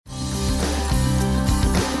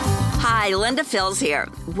Hi, Linda Fields here.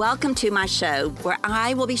 Welcome to my show where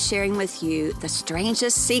I will be sharing with you the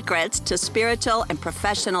strangest secrets to spiritual and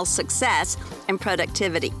professional success and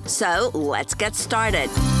productivity. So let's get started.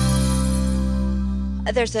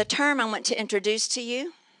 There's a term I want to introduce to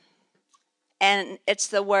you, and it's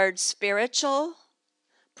the word spiritual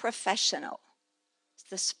professional. It's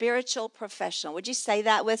the spiritual professional. Would you say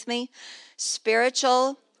that with me?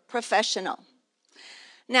 Spiritual professional.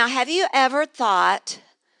 Now, have you ever thought,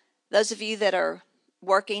 those of you that are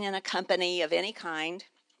working in a company of any kind,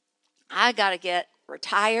 I got to get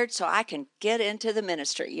retired so I can get into the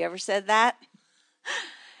ministry. You ever said that?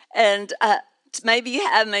 And maybe you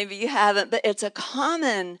have, maybe you haven't, but it's a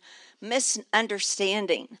common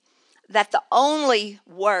misunderstanding that the only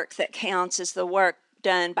work that counts is the work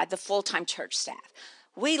done by the full-time church staff.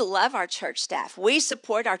 We love our church staff. We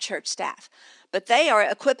support our church staff, but they are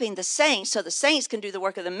equipping the saints so the saints can do the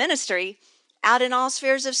work of the ministry out in all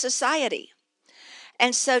spheres of society.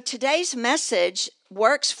 And so today's message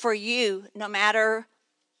works for you no matter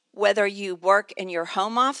whether you work in your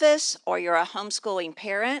home office or you're a homeschooling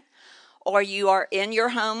parent or you are in your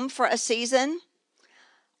home for a season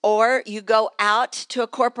or you go out to a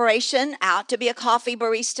corporation, out to be a coffee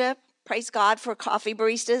barista. Praise God for coffee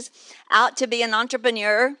baristas. Out to be an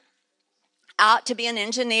entrepreneur, out to be an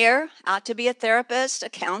engineer, out to be a therapist, a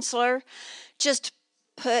counselor. Just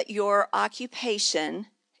put your occupation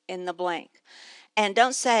in the blank. And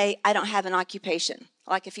don't say, I don't have an occupation.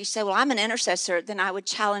 Like if you say, well, I'm an intercessor, then I would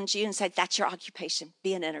challenge you and say, that's your occupation.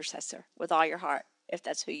 Be an intercessor with all your heart, if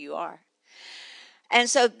that's who you are. And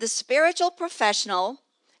so the spiritual professional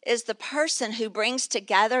is the person who brings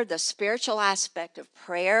together the spiritual aspect of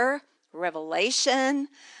prayer, revelation,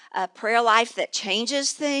 a prayer life that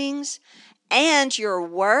changes things, and your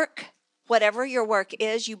work, whatever your work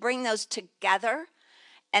is, you bring those together.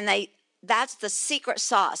 And that's the secret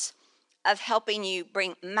sauce of helping you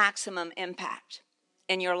bring maximum impact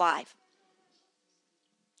in your life.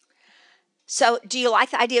 So do you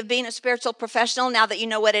like the idea of being a spiritual professional now that you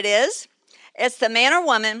know what it is? It's the man or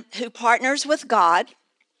woman who partners with God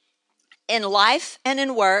in life and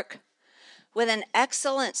in work with an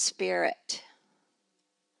excellent spirit.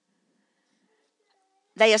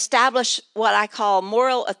 They establish what I call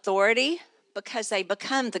moral authority because they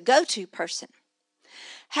become the go-to person.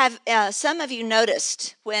 Have some of you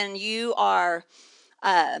noticed when you are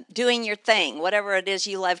doing your thing, whatever it is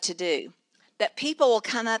you love to do, that people will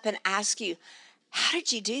come up and ask you, how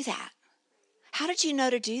did you do that? How did you know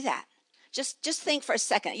to do that? Just think for a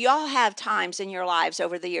second. You all have times in your lives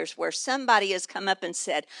over the years where somebody has come up and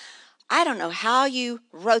said, I don't know how you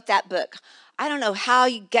wrote that book. I don't know how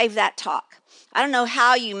you gave that talk. I don't know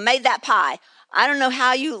how you made that pie. I don't know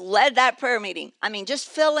how you led that prayer meeting. I mean, just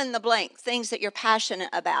fill in the blank, things that you're passionate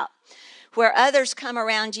about, where others come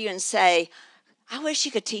around you and say, I wish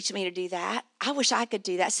you could teach me to do that. I wish I could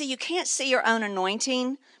do that. See, you can't see your own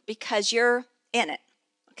anointing because you're in it,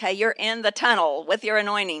 okay? You're in the tunnel with your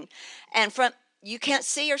anointing. And you can't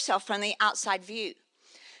see yourself from the outside view.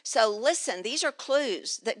 So listen, these are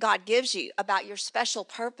clues that God gives you about your special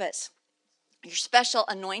purpose, your special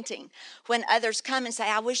anointing. When others come and say,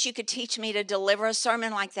 I wish you could teach me to deliver a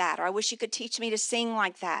sermon like that, or I wish you could teach me to sing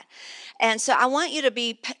like that. And so I want you to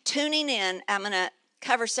be tuning in. I'm going to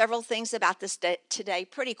cover several things about this today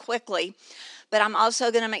pretty quickly, but I'm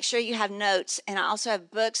also going to make sure you have notes, and I also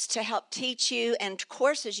have books to help teach you and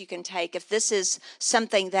courses you can take if this is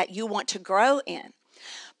something that you want to grow in.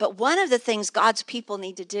 But one of the things God's people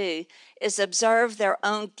need to do is observe their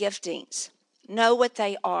own giftings. Know what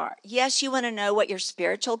they are. Yes, you want to know what your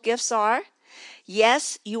spiritual gifts are.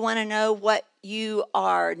 Yes, you want to know what you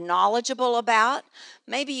are knowledgeable about.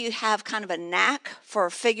 Maybe you have kind of a knack for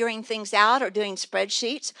figuring things out or doing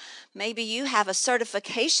spreadsheets. Maybe you have a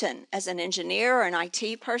certification as an engineer or an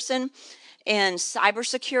IT person in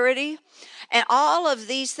cybersecurity. And all of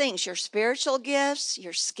these things, your spiritual gifts,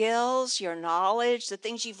 your skills, your knowledge, the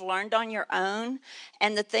things you've learned on your own,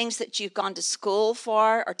 and the things that you've gone to school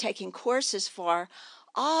for or taking courses for,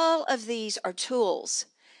 all of these are tools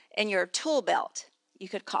in your tool belt, you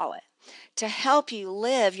could call it, to help you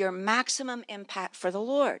live your maximum impact for the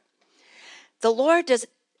Lord. The Lord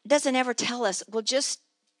doesn't ever tell us, well, just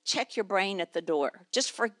check your brain at the door.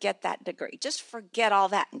 Just forget that degree. Just forget all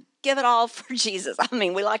that and give it all for Jesus. I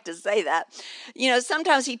mean, we like to say that. You know,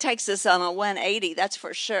 sometimes he takes us on a 180, that's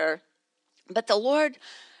for sure. But the Lord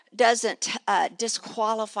doesn't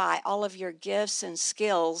disqualify all of your gifts and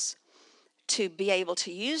skills to be able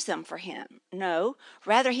to use them for him. No,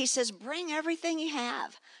 rather he says, bring everything you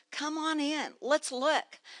have. Come on in. Let's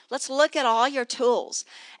look. Let's look at all your tools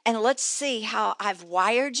and let's see how I've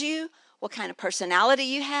wired you, what kind of personality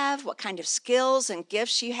you have, what kind of skills and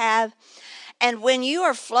gifts you have. And when you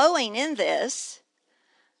are flowing in this,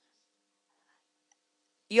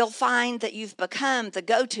 you'll find that you've become the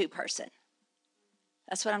go-to person.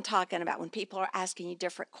 That's what I'm talking about. When people are asking you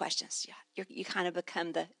different questions, you kind of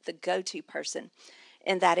become the go-to person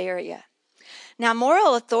in that area. Now,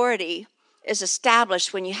 moral authority is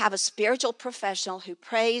established when you have a spiritual professional who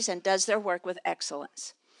prays and does their work with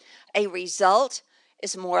excellence. A result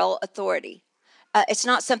is moral authority. It's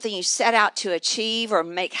not something you set out to achieve or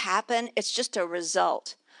make happen. It's just a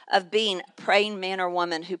result of being a praying man or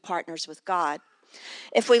woman who partners with God.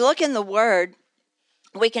 If we look in the Word,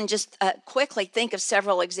 we can just quickly think of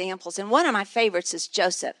several examples. And one of my favorites is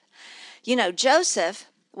Joseph. You know, Joseph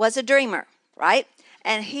was a dreamer, right?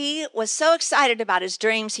 And he was so excited about his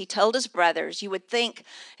dreams, he told his brothers. You would think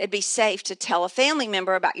it'd be safe to tell a family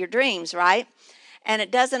member about your dreams, right? And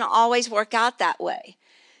it doesn't always work out that way.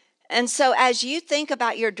 And so as you think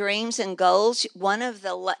about your dreams and goals, one of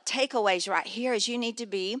the takeaways right here is you need to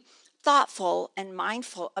be thoughtful and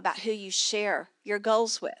mindful about who you share your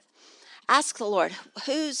goals with. Ask the Lord,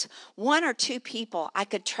 who's one or two people I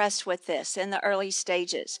could trust with this in the early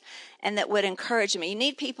stages and that would encourage me? You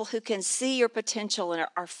need people who can see your potential and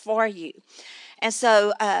are for you. And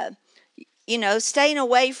so, staying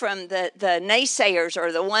away from the naysayers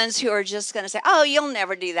or the ones who are just going to say, oh, you'll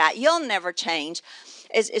never do that, you'll never change.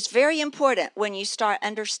 It's very important when you start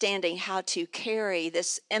understanding how to carry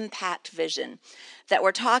this impact vision that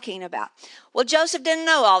we're talking about. Well, Joseph didn't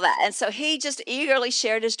know all that, and so he just eagerly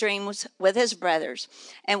shared his dreams with his brothers,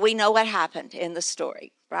 and we know what happened in the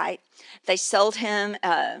story, right? They sold him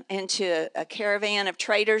into a caravan of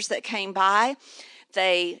traders that came by.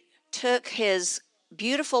 They took his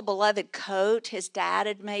beautiful, beloved coat his dad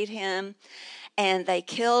had made him, and they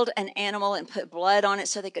killed an animal and put blood on it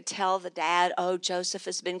so they could tell the dad, oh, Joseph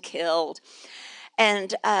has been killed.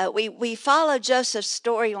 And we follow Joseph's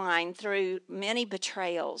storyline through many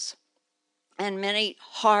betrayals and many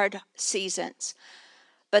hard seasons.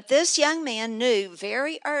 But this young man knew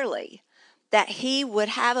very early that he would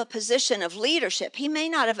have a position of leadership. He may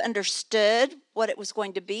not have understood what it was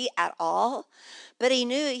going to be at all, but he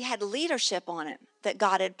knew he had leadership on him that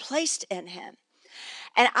God had placed in him.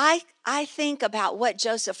 And I think about what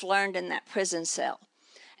Joseph learned in that prison cell.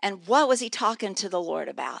 And what was he talking to the Lord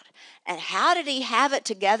about? And how did he have it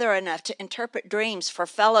together enough to interpret dreams for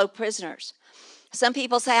fellow prisoners? Some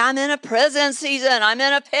people say, I'm in a prison season, I'm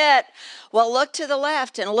in a pit. Well, look to the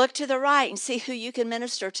left and look to the right and see who you can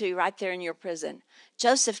minister to right there in your prison.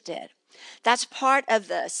 Joseph did. That's part of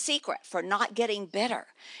the secret for not getting bitter.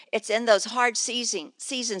 It's in those hard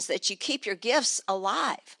seasons that you keep your gifts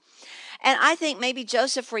alive. And I think maybe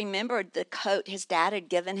Joseph remembered the coat his dad had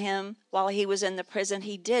given him while he was in the prison.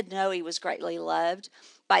 He did know he was greatly loved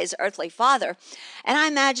by his earthly father. And I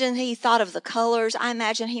imagine he thought of the colors. I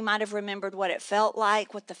imagine he might have remembered what it felt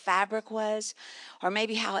like, what the fabric was, or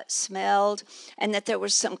maybe how it smelled, and that there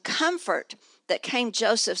was some comfort that came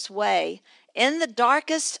Joseph's way in the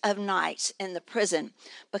darkest of nights in the prison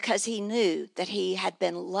because he knew that he had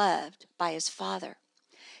been loved by his father.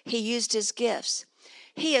 He used his gifts.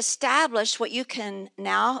 He established what we can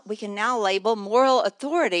now label moral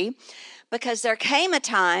authority because there came a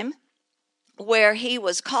time where he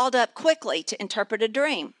was called up quickly to interpret a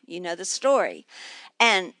dream. You know the story.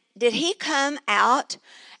 And did he come out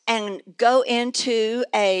and go into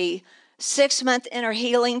a 6-month inner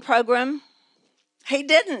healing program? He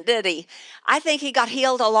didn't, did he? I think he got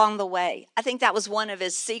healed along the way. I think that was one of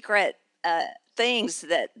his secret things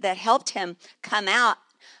that helped him come out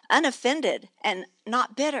unoffended and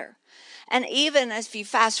not bitter. And even if you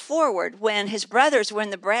fast forward, when his brothers were in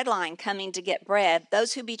the bread line coming to get bread,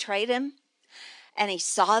 those who betrayed him, and he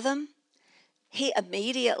saw them, he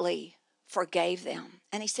immediately forgave them.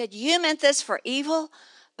 And he said, you meant this for evil,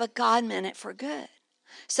 but God meant it for good.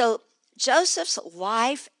 So Joseph's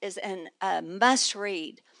life is a must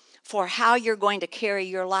read for how you're going to carry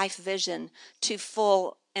your life vision to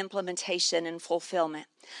full implementation and fulfillment.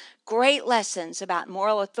 Great lessons about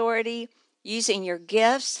moral authority, using your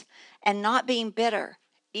gifts, and not being bitter,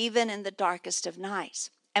 even in the darkest of nights.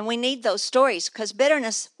 And we need those stories because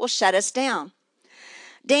bitterness will shut us down.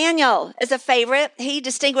 Daniel is a favorite. He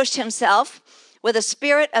distinguished himself with a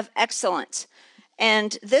spirit of excellence.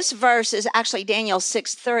 And this verse is actually Daniel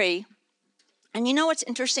 6:3. And you know what's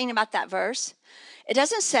interesting about that verse? It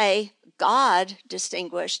doesn't say God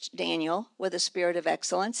distinguished Daniel with a spirit of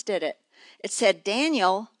excellence, did it? It said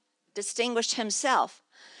Daniel distinguished himself.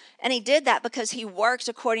 And he did that because he worked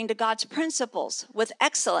according to God's principles with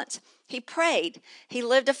excellence. He prayed. He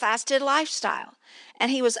lived a fasted lifestyle.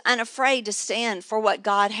 And he was unafraid to stand for what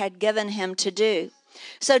God had given him to do.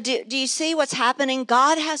 So do you see what's happening?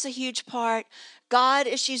 God has a huge part. God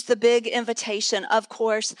issues the big invitation, of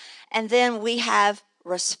course. And then we have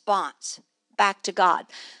response back to God.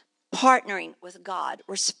 Partnering with God,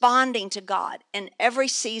 responding to God in every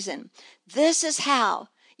season. This is how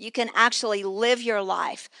you can actually live your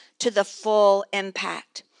life to the full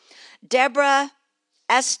impact. Deborah,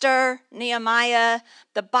 Esther, Nehemiah,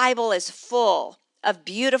 the Bible is full of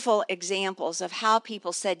beautiful examples of how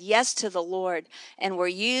people said yes to the Lord and were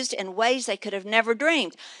used in ways they could have never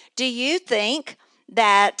dreamed. Do you think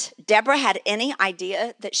that Deborah had any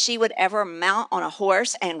idea that she would ever mount on a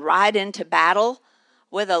horse and ride into battle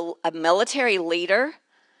with a military leader?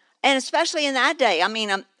 And especially in that day, I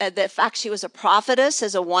mean, the fact she was a prophetess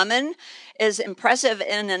as a woman is impressive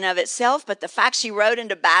in and of itself, but the fact she rode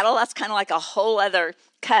into battle, that's kind of like a whole other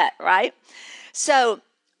cut, right? So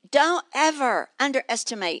don't ever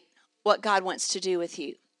underestimate what God wants to do with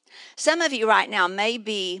you. Some of you right now may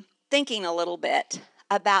be thinking a little bit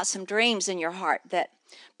about some dreams in your heart that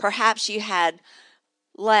perhaps you had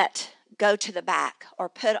let go to the back or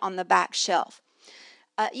put on the back shelf.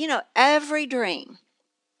 Every dream,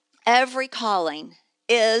 every calling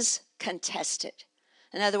is contested.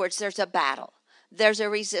 In other words, there's a battle. There's a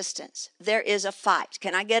resistance. There is a fight.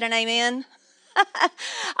 Can I get an amen?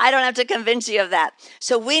 I don't have to convince you of that.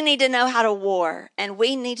 So we need to know how to war, and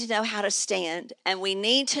we need to know how to stand, and we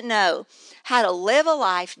need to know how to live a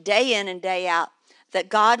life day in and day out that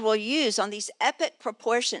God will use on these epic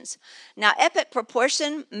proportions. Now, epic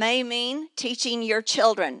proportion may mean teaching your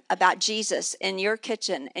children about Jesus in your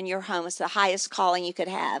kitchen, in your home. It's the highest calling you could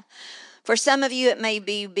have. For some of you, it may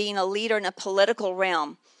be being a leader in a political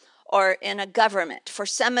realm or in a government. For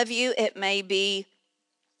some of you, it may be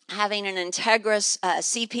having an integrous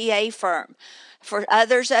CPA firm. For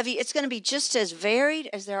others of you, it's going to be just as varied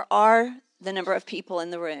as there are the number of people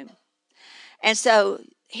in the room. And so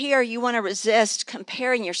here you want to resist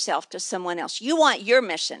comparing yourself to someone else. You want your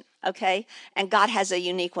mission, okay? And God has a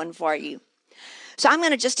unique one for you. So I'm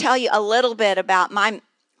going to just tell you a little bit about my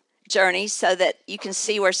journey so that you can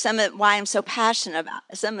see why I'm so passionate about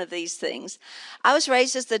some of these things. I was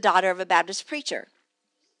raised as the daughter of a Baptist preacher.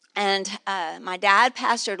 And my dad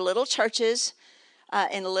pastored little churches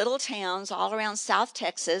in little towns all around South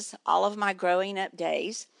Texas, all of my growing up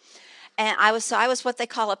days. And I was what they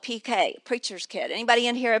call a PK, preacher's kid. Anybody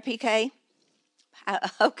in here a PK?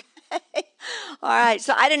 Okay. All right.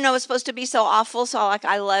 So I didn't know it was supposed to be so awful, so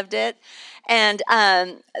I loved it. And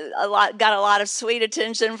got a lot of sweet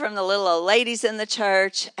attention from the little old ladies in the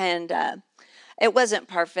church. And it wasn't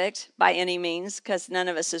perfect by any means, because none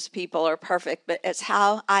of us as people are perfect. But it's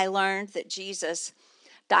how I learned that Jesus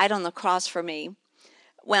died on the cross for me.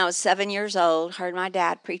 When I was 7 years old, heard my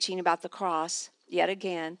dad preaching about the cross yet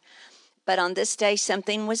again. But on this day,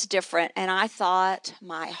 something was different, and I thought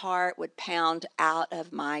my heart would pound out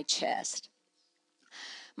of my chest.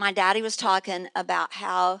 My daddy was talking about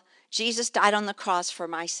how Jesus died on the cross for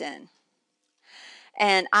my sin.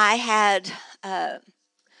 And I had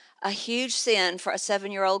a huge sin for a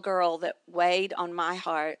 7-year-old girl that weighed on my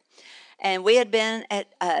heart. And we had been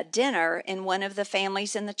at dinner in one of the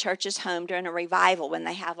families in the church's home during a revival when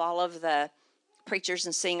they have all of the preachers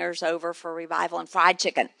and singers over for revival and fried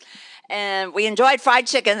chicken. And we enjoyed fried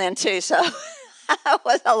chicken then too, so that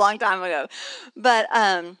was a long time ago. But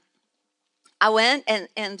I went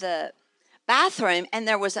in the bathroom, and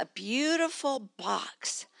there was a beautiful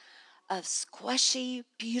box of squishy,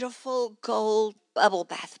 beautiful gold bubble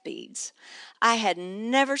bath beads. I had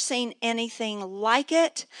never seen anything like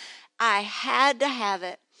it. I had to have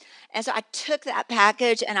it. And so I took that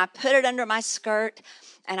package and I put it under my skirt,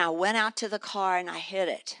 and I went out to the car and I hid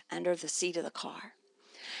it under the seat of the car.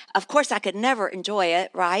 Of course, I could never enjoy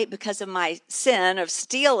it, right, because of my sin of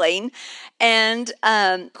stealing. And,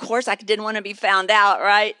 of course, I didn't want to be found out,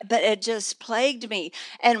 right? But it just plagued me.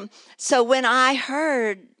 And so when I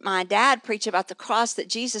heard my dad preach about the cross, that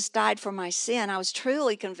Jesus died for my sin, I was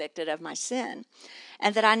truly convicted of my sin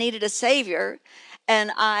and that I needed a Savior.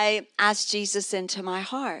 And I asked Jesus into my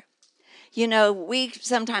heart. You know, we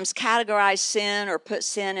sometimes categorize sin or put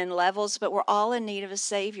sin in levels, but we're all in need of a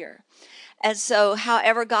Savior. And so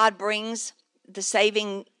however God brings the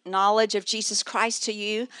saving knowledge of Jesus Christ to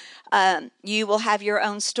you, you will have your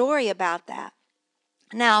own story about that.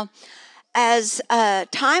 Now, as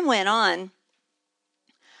time went on,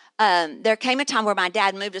 there came a time where my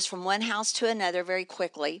dad moved us from one house to another very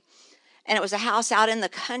quickly. And it was a house out in the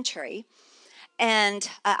country. And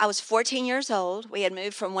I was 14 years old. We had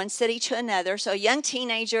moved from one city to another. So, a young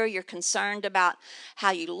teenager, you're concerned about how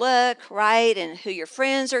you look, right? And who your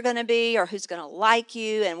friends are going to be or who's going to like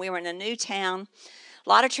you. And we were in a new town. A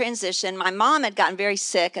lot of transition. My mom had gotten very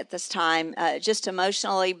sick at this time, just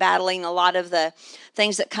emotionally battling a lot of the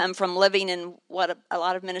things that come from living in what a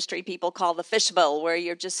lot of ministry people call the fishbowl, where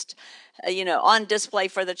you're just, on display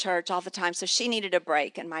for the church all the time. So she needed a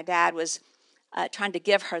break, and my dad was trying to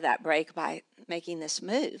give her that break by making this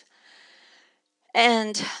move.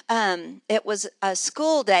 And it was a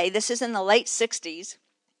school day. This is in the late 60s.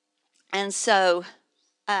 And so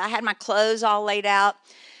I had my clothes all laid out.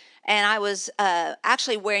 And I was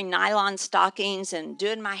actually wearing nylon stockings and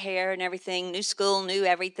doing my hair and everything. New school, new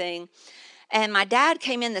everything. And my dad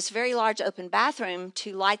came in this very large open bathroom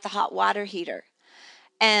to light the hot water heater.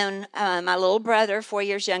 And my little brother, 4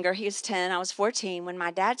 years younger, he was 10, I was 14. When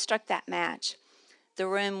my dad struck that match, the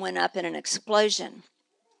room went up in an explosion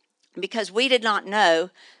because we did not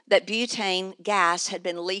know that butane gas had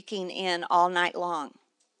been leaking in all night long.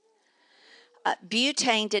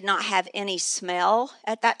 Butane did not have any smell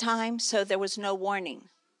at that time, so there was no warning.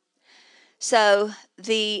 So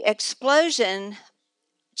the explosion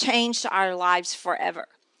changed our lives forever.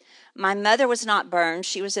 My mother was not burned.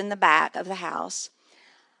 She was in the back of the house.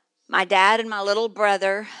 My dad and my little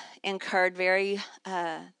brother incurred very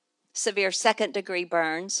severe second-degree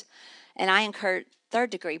burns, and I incurred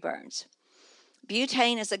third-degree burns.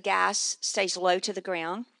 Butane as a gas stays low to the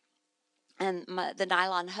ground, and the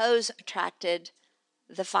nylon hose attracted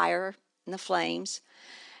the fire and the flames.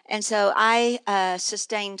 And so I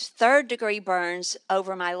sustained third-degree burns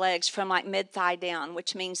over my legs from like mid-thigh down,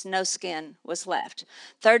 which means no skin was left.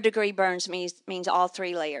 Third-degree burns means all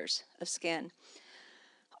 3 layers of skin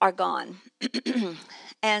are gone.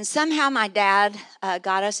 And somehow my dad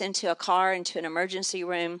got us into a car, into an emergency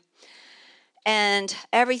room, and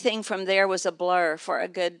everything from there was a blur for a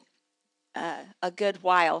good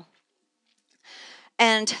while.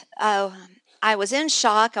 And I was in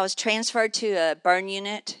shock. I was transferred to a burn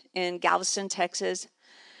unit in Galveston, Texas.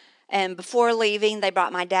 And before leaving, they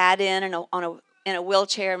brought my dad in in a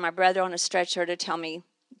wheelchair and my brother on a stretcher to tell me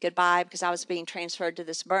goodbye because I was being transferred to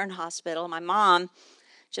this burn hospital. My mom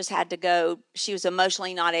just had to go. She was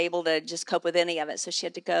emotionally not able to just cope with any of it, so she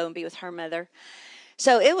had to go and be with her mother.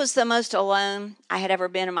 So it was the most alone I had ever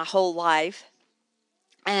been in my whole life.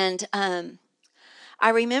 And I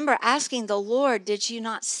remember asking the Lord, did you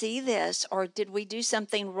not see this? Or did we do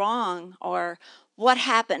something wrong? Or what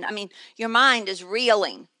happened? I mean, your mind is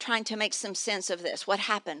reeling, trying to make some sense of this. What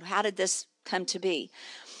happened? How did this come to be?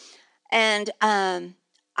 And I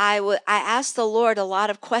asked the Lord a lot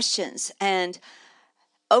of questions. And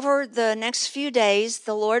over the next few days,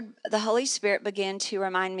 the Holy Spirit began to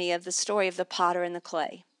remind me of the story of the potter and the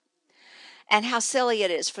clay. And how silly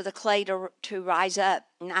it is for the clay to rise up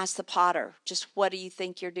and ask the potter, just what do you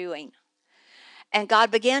think you're doing? And God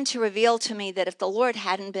began to reveal to me that if the Lord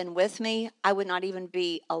hadn't been with me, I would not even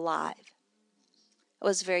be alive. It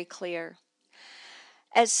was very clear.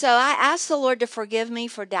 And so I asked the Lord to forgive me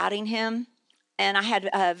for doubting him. And I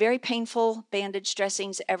had very painful bandage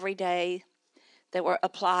dressings every day that were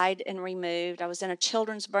applied and removed. I was in a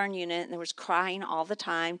children's burn unit, and there was crying all the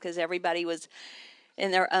time because everybody was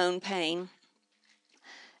in their own pain.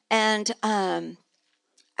 And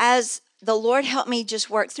as the Lord helped me just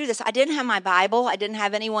work through this, I didn't have my Bible. I didn't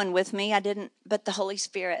have anyone with me. But the Holy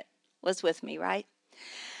Spirit was with me, right?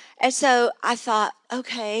 And so I thought,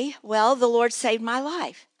 okay, well, the Lord saved my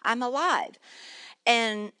life. I'm alive.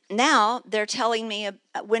 And now they're telling me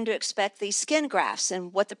when to expect these skin grafts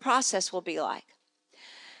and what the process will be like.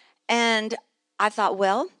 And I thought,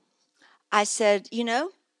 well, I said,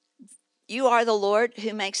 you are the Lord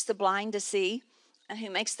who makes the blind to see and who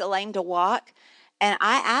makes the lame to walk. And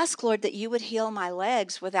I ask, Lord, that you would heal my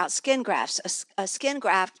legs without skin grafts. A skin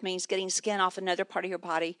graft means getting skin off another part of your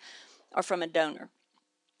body or from a donor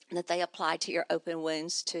that they apply to your open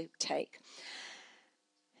wounds to take.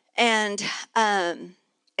 And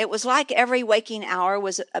it was like every waking hour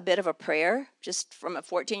was a bit of a prayer, just from a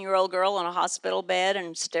 14-year-old girl on a hospital bed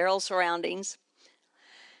and sterile surroundings.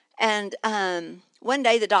 And one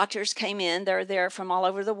day the doctors came in. They're there from all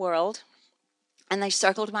over the world. And they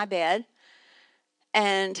circled my bed.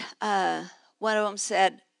 And one of them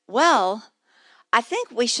said, well, I think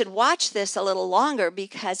we should watch this a little longer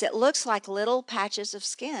because it looks like little patches of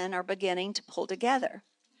skin are beginning to pull together.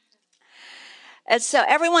 And so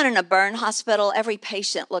everyone in a burn hospital, every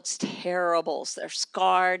patient looks terrible. So they're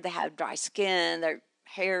scarred. They have dry skin. Their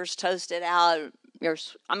hair's toasted out.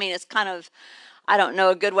 It's kind of, I don't know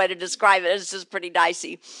a good way to describe it. It's just pretty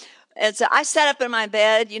dicey. And so I sat up in my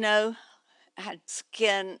bed, I had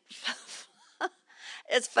skin.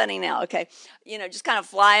 It's funny now, okay. Just kind of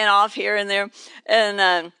flying off here and there.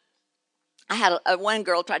 And I had one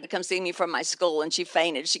girl tried to come see me from my school, and she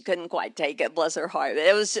fainted. She couldn't quite take it, bless her heart.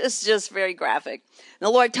 It was just very graphic. And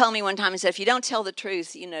the Lord told me one time, he said, if you don't tell the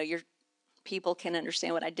truth, your people can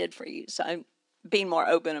understand what I did for you. So I'm being more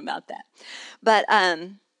open about that. But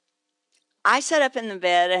I sat up in the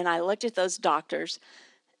bed, and I looked at those doctors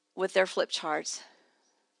with their flip charts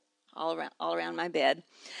all around my bed.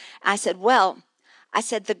 I said,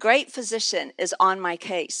 the great physician is on my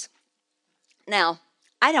case. Now,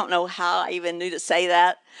 I don't know how I even knew to say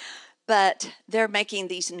that, but they're making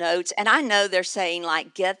these notes, and I know they're saying,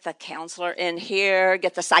 like, get the counselor in here,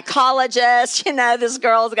 get the psychologist, this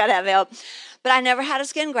girl's got to have help. But I never had a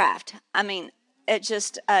skin graft. I mean, it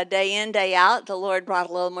just day in, day out, the Lord brought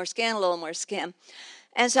a little more skin.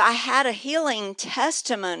 And so I had a healing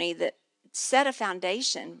testimony that set a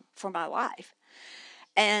foundation for my life.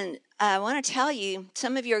 And I want to tell you,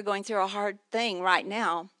 some of you are going through a hard thing right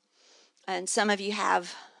now, and some of you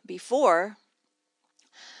have before.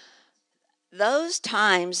 Those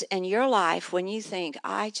times in your life when you think,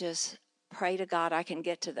 I just pray to God I can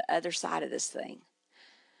get to the other side of this thing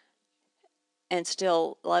and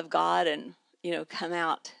still love God and, come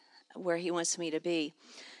out where he wants me to be.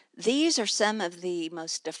 These are some of the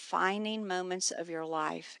most defining moments of your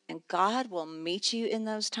life, and God will meet you in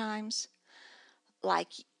those times like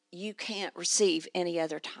you can't receive any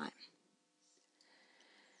other time.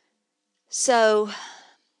 So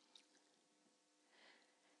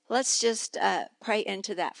let's just pray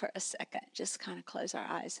into that for a second. Just kind of close our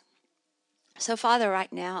eyes. So, Father,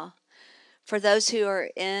 right now, for those who are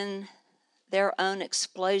in their own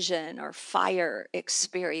explosion or fire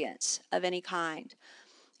experience of any kind,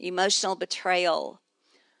 emotional betrayal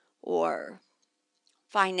or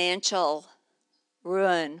financial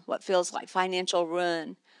ruin, what feels like financial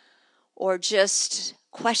ruin, or just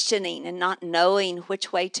questioning and not knowing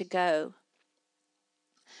which way to go.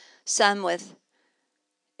 Some with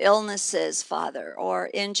illnesses, Father, or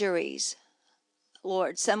injuries,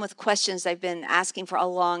 Lord. Some with questions they've been asking for a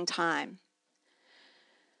long time.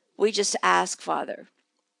 We just ask, Father,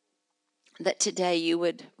 that today you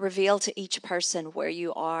would reveal to each person where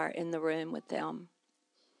you are in the room with them,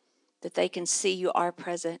 that they can see you are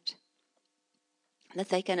present, that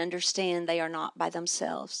they can understand they are not by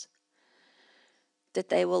themselves, that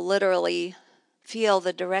they will literally feel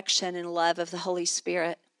the direction and love of the Holy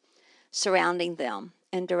Spirit surrounding them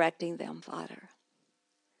and directing them, Father.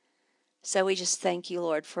 So we just thank you,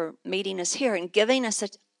 Lord, for meeting us here and giving us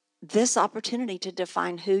this opportunity to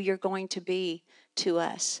define who you're going to be to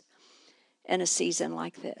us in a season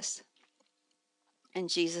like this. In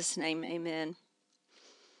Jesus' name, amen.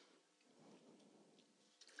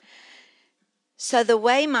 So the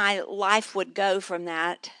way my life would go from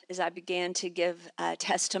that is I began to give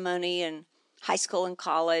testimony in high school and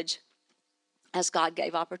college as God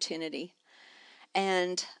gave opportunity.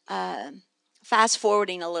 And fast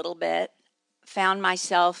forwarding a little bit, found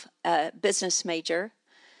myself a business major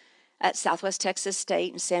at Southwest Texas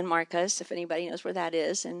State in San Marcos, if anybody knows where that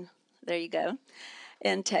is. And there you go,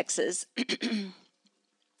 in Texas.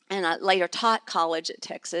 And I later taught college at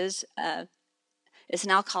Texas. It's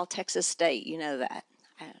now called Texas State. You know that.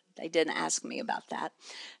 They didn't ask me about that.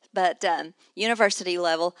 But university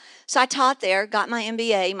level. So I taught there, got my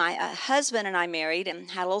MBA. My husband and I married and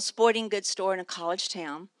had a little sporting goods store in a college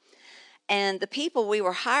town. And the people we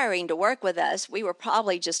were hiring to work with us, we were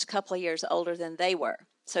probably just a couple of years older than they were.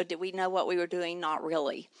 So did we know what we were doing? Not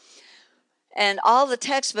really. And all the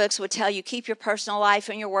textbooks would tell you, keep your personal life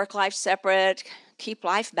and your work life separate, keep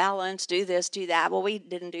life balanced, do this, do that. Well, we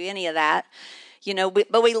didn't do any of that.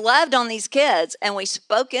 But we loved on these kids, and we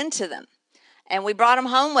spoke into them, and we brought them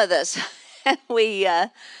home with us. And we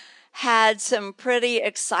had some pretty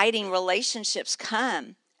exciting relationships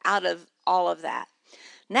come out of all of that.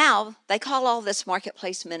 Now, they call all this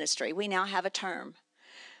marketplace ministry. We now have a term.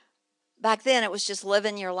 Back then, it was just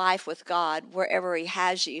living your life with God wherever he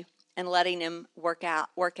has you and letting him work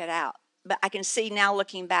it out. But I can see now,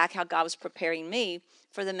 looking back, how God was preparing me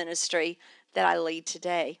for the ministry that I lead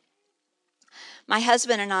today. My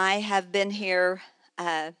husband and I have been here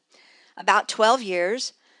about 12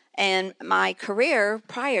 years, and my career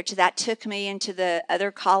prior to that took me into the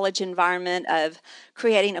other college environment of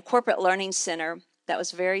creating a corporate learning center that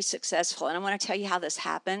was very successful. And I want to tell you how this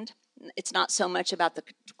happened. It's not so much about the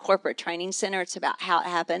corporate training center, it's about how it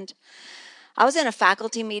happened. I was in a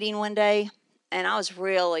faculty meeting one day, and I was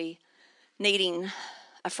really needing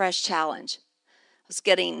a fresh challenge. I was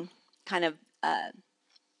getting kind of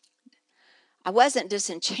I wasn't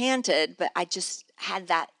disenchanted, but I just had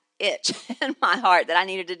that itch in my heart that I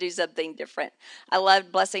needed to do something different. I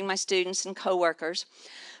loved blessing my students and coworkers.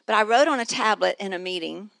 But I wrote on a tablet in a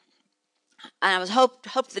meeting, and I was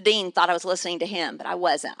hoped the dean thought I was listening to him, but I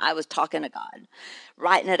wasn't. I was talking to God,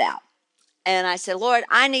 writing it out. And I said, Lord,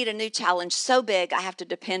 I need a new challenge so big I have to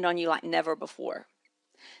depend on you like never before.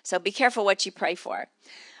 So be careful what you pray for.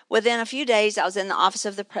 Within a few days, I was in the office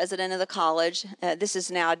of the president of the college. This is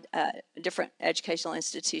now a different educational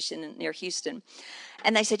institution near Houston.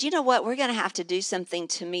 And they said, you know what, we're going to have to do something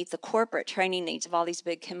to meet the corporate training needs of all these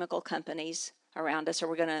big chemical companies around us, or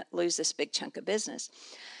we're going to lose this big chunk of business.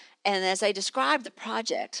 And as they described the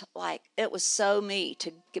project, like it was so me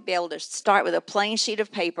to be able to start with a plain sheet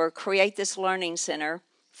of paper, create this learning center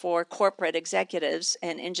for corporate executives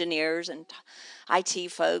and engineers and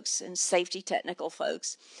IT folks and safety technical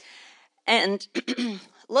folks. And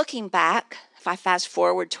looking back, if I fast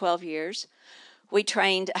forward 12 years, we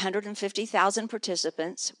trained 150,000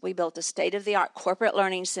 participants. We built a state-of-the-art corporate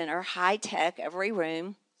learning center, high-tech, every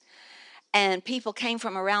room. And people came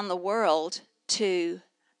from around the world to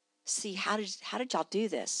see how did y'all do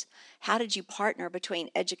this? How did you partner between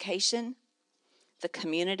education, the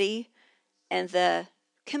community, and the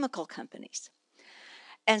chemical companies?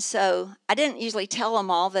 And so I didn't usually tell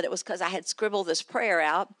them all that it was because I had scribbled this prayer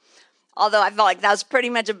out, although I felt like that was pretty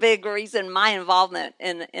much a big reason my involvement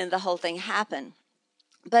in the whole thing happened.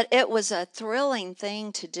 But it was a thrilling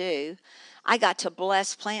thing to do. I got to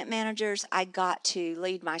bless plant managers. I got to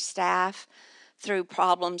lead my staff through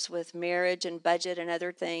problems with marriage and budget and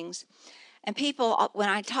other things. And people, when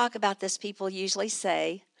I talk about this, people usually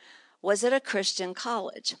say, was it a Christian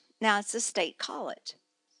college? Now, it's a state college.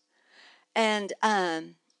 And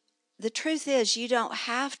the truth is, you don't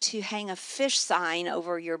have to hang a fish sign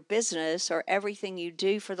over your business or everything you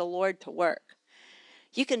do for the Lord to work.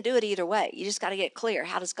 You can do it either way. You just got to get clear.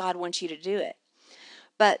 How does God want you to do it?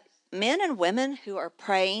 But men and women who are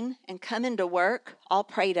praying and come into work all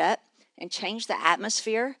prayed up and change the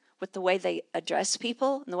atmosphere with the way they address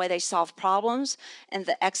people and the way they solve problems and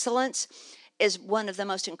the excellence is one of the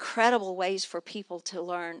most incredible ways for people to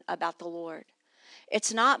learn about the Lord.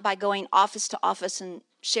 It's not by going office to office and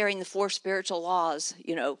sharing the 4 spiritual laws,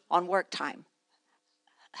 on work time.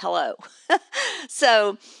 Hello.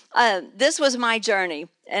 So this was my journey,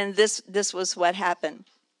 and this was what happened.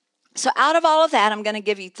 So out of all of that, I'm going to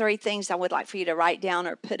give you 3 things I would like for you to write down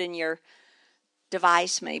or put in your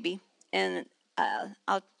device maybe. And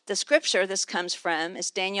the scripture this comes from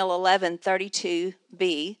is Daniel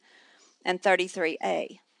 11:32b and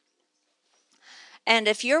 33a. And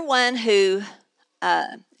if you're one who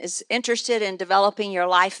is interested in developing your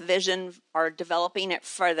life vision or developing it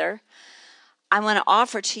further, I want to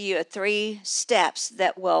offer to you 3 steps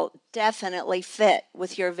that will definitely fit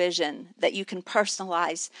with your vision that you can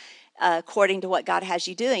personalize according to what God has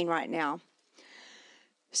you doing right now.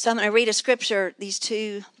 So I'm going to read a scripture, these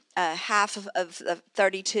 2, half of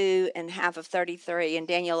 32 and half of 33 in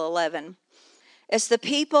Daniel 11. It's the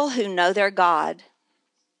people who know their God.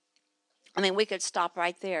 I mean, we could stop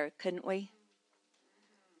right there, couldn't we?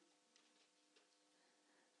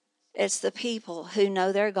 It's the people who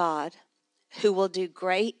know their God who will do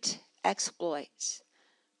great exploits.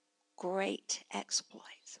 Great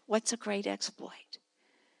exploits. What's a great exploit?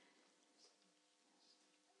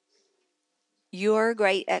 Your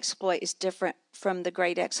great exploit is different from the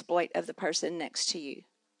great exploit of the person next to you.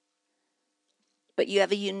 But you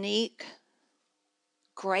have a unique,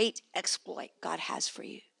 great exploit God has for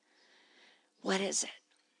you. What is it?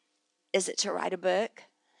 Is it to write a book?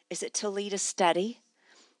 Is it to lead a study?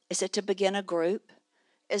 Is it to begin a group?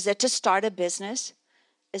 Is it to start a business?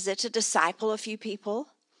 Is it to disciple a few people?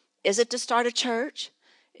 Is it to start a church?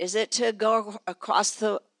 Is it to go across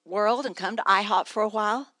the world and come to IHOP for a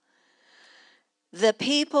while? The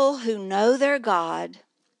people who know their God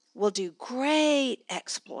will do great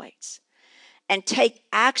exploits and take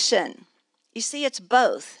action. You see, it's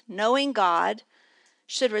both. Knowing God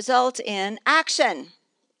should result in action.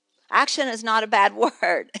 Action is not a bad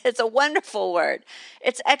word. It's a wonderful word.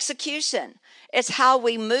 It's execution. It's how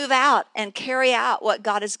we move out and carry out what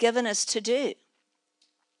God has given us to do.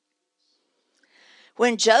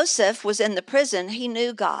 When Joseph was in the prison, he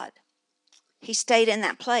knew God. He stayed in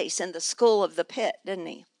that place, in the school of the pit, didn't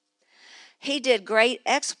he? He did great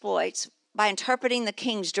exploits by interpreting the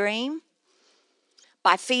king's dream,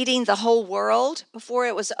 by feeding the whole world before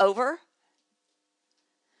it was over,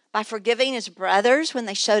 by forgiving his brothers when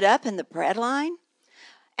they showed up in the bread line.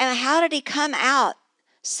 And how did he come out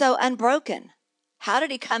so unbroken? How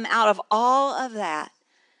did he come out of all of that?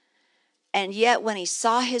 And yet when he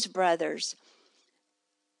saw his brothers,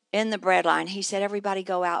 in the bread line, he said, everybody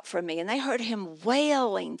go out from me. And they heard him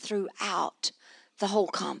wailing throughout the whole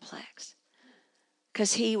complex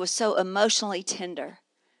because he was so emotionally tender.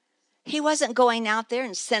 He wasn't going out there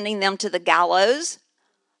and sending them to the gallows.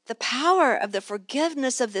 The power of the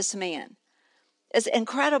forgiveness of this man is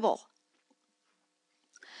incredible.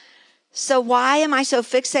 So why am I so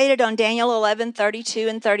fixated on Daniel 11:32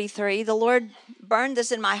 and 33? The Lord burned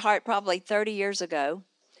this in my heart probably 30 years ago,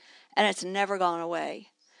 and it's never gone away.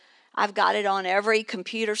 I've got it on every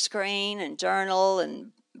computer screen and journal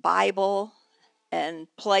and Bible and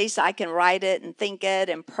place I can write it and think it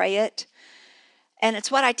and pray it. And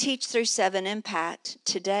it's what I teach through 7 Impact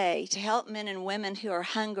today to help men and women who are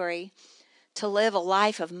hungry to live a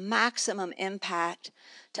life of maximum impact,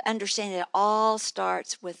 to understand it all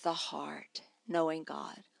starts with the heart, knowing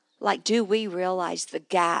God. Like, do we realize the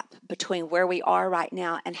gap between where we are right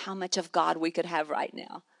now and how much of God we could have right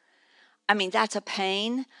now? I mean, that's a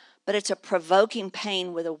pain, but it's a provoking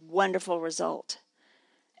pain with a wonderful result.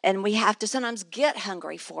 And we have to sometimes get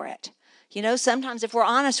hungry for it. You know, sometimes if we're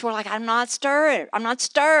honest, we're like, I'm not stirred. I'm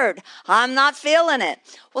not feeling it.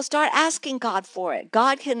 Well, start asking God for it.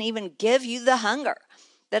 God can even give you the hunger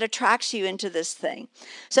that attracts you into this thing.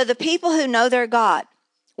 So the people who know their God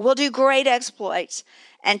will do great exploits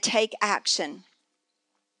and take action.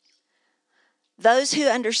 Those who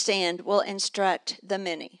understand will instruct the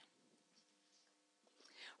many.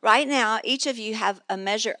 Right now, each of you have a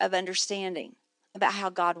measure of understanding about how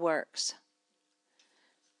God works.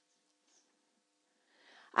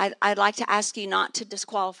 I'd like to ask you not to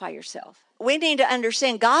disqualify yourself. We need to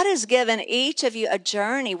understand God has given each of you a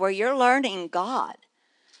journey where you're learning God.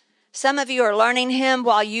 Some of you are learning Him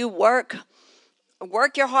while you work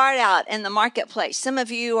your heart out in the marketplace. Some of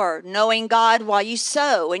you are knowing God while you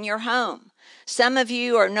sew in your home. Some of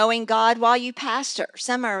you are knowing God while you pastor.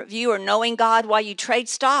 Some of you are knowing God while you trade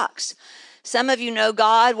stocks. Some of you know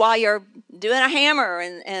God while you're doing a hammer.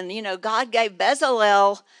 And you know, God gave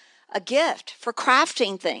Bezalel a gift for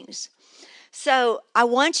crafting things. So I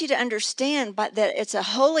want you to understand that it's a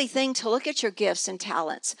holy thing to look at your gifts and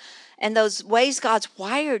talents and those ways God's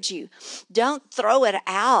wired you. Don't throw it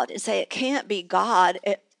out and say it can't be God.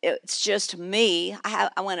 It's just me. I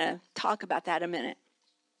want to talk about that a minute.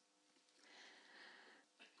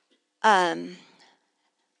 How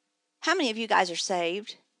many of you guys are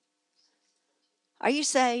saved? Are you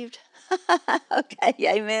saved? Okay,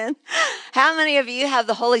 amen. How many of you have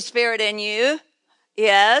the Holy Spirit in you?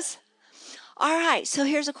 Yes. All right, so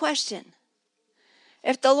here's a question.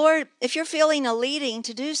 If you're feeling a leading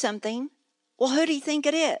to do something, well, who do you think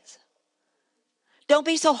it is? Don't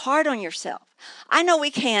be so hard on yourself. I know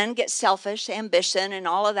we can get selfish, ambition, and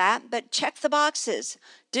all of that, but check the boxes.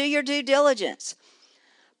 Do your due diligence.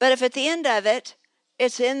 But if at the end of it,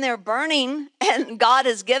 it's in there burning and God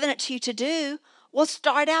has given it to you to do, well,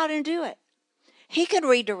 start out and do it. He can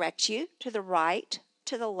redirect you to the right,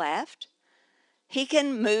 to the left. He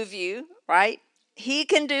can move you, right? He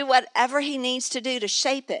can do whatever He needs to do to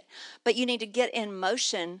shape it. But you need to get in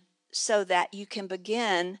motion so that you can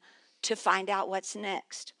begin to find out what's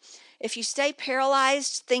next. If you stay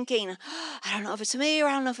paralyzed thinking, I don't know if it's me or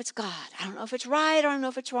I don't know if it's God. I don't know if it's right or I don't know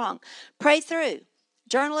if it's wrong. Pray through.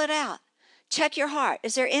 Journal it out. Check your heart.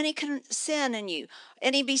 Is there any sin in you?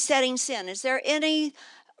 Any besetting sin? Is there any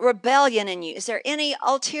rebellion in you? Is there any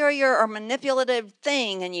ulterior or manipulative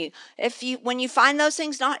thing in you? When you find those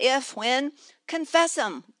things, when, confess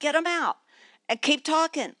them, get them out, and keep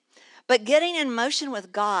talking. But getting in motion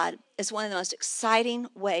with God is one of the most exciting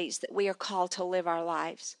ways that we are called to live our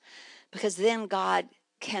lives, because then God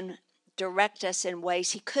can direct us in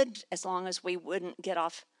ways He could, as long as we wouldn't get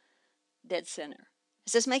off dead center.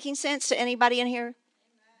 Is this making sense to anybody in here?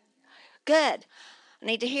 Good. I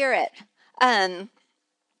need to hear it.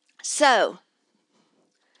 So,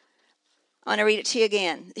 I want to read it to you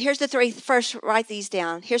again. Here's the 3. First, write these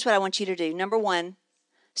down. Here's what I want you to do. Number 1,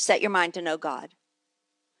 set your mind to know God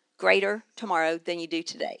greater tomorrow than you do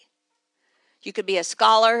today. You could be a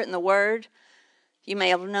scholar in the Word. You may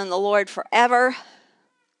have known the Lord forever,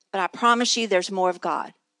 but I promise you there's more of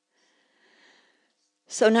God.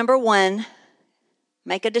 So, number 1,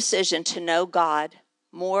 make a decision to know God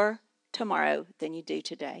more tomorrow than you do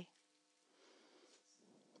today.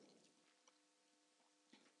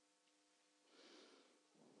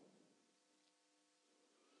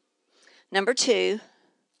 Number 2,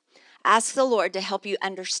 ask the Lord to help you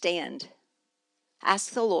understand.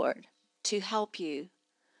 Ask the Lord to help you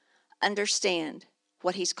understand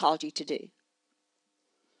what He's called you to do.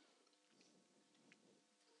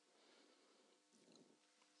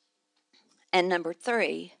 And number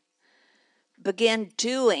 3, begin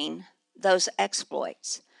doing those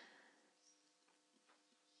exploits.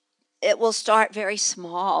 it will start very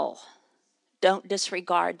small. Don't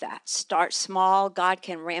disregard that. Start small. God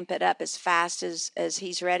can ramp it up as fast as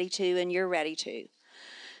he's ready to and you're ready to.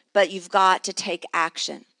 But you've got to take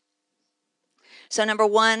action. So number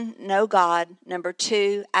 1, know God. Number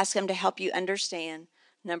 2, ask him to help you understand.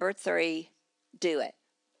 Number 3, do it.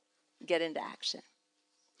 Get into action.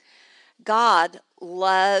 God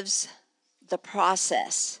loves the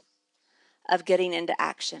process of getting into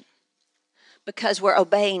action because we're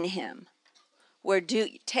obeying him. We're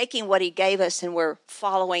taking what he gave us and we're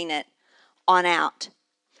following it on out.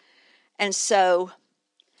 And so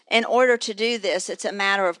in order to do this, it's a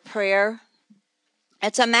matter of prayer.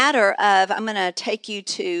 It's a matter of, I'm going to take you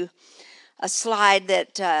to a slide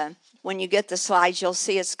that when you get the slides, you'll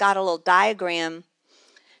see it's got a little diagram.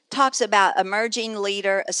 Talks about emerging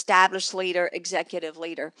leader, established leader, executive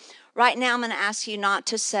leader. Right now, I'm going to ask you not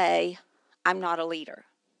to say, I'm not a leader.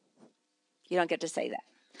 You don't get to say that.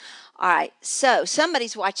 All right, so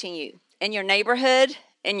somebody's watching you in your neighborhood,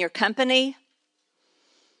 in your company,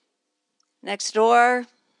 next door,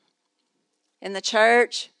 in the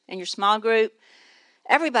church, in your small group.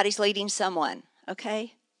 Everybody's leading someone,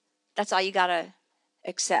 okay? That's all you got to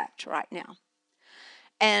accept right now.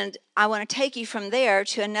 And I want to take you from there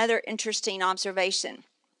to another interesting observation.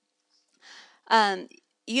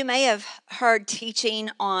 You may have heard teaching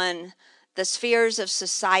on the spheres of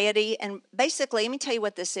society. And basically, let me tell you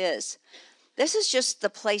what this is. This is just the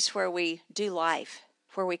place where we do life,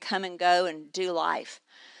 where we come and go and do life.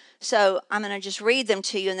 So I'm going to just read them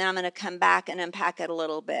to you, and then I'm going to come back and unpack it a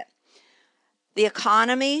little bit. The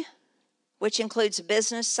economy, which includes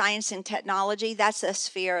business, science, and technology, that's a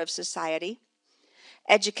sphere of society.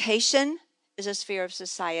 Education is a sphere of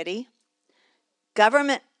society.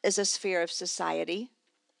 Government is a sphere of society.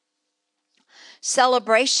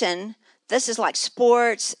 Celebration, this is like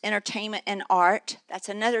sports, entertainment, and art. That's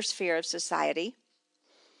another sphere of society.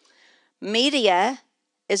 Media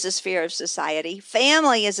is a sphere of society.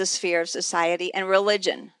 Family is a sphere of society. And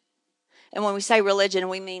religion. And when we say religion,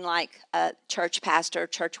 we mean like a church pastor,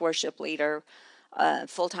 church worship leader,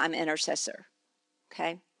 full-time intercessor.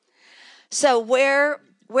 Okay? So where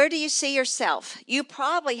do you see yourself? You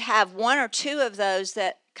probably have one or two of those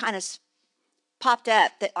that kind of popped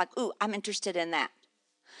up that like, ooh, I'm interested in that.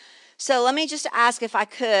 So let me just ask if I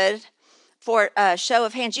could, for a show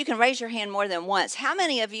of hands, you can raise your hand more than once. How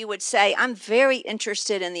many of you would say, I'm very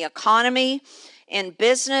interested in the economy, in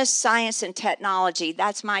business, science, and technology?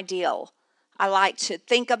 That's my deal. I like to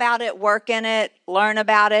think about it, work in it, learn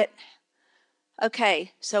about it.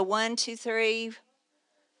 Okay, so 1, 2, 3,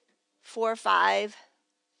 4, 5.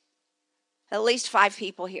 At least 5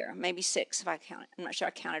 people here, maybe 6 if I count it. I'm not sure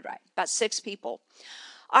I counted right. About 6 people.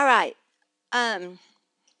 All right.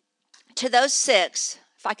 To those 6,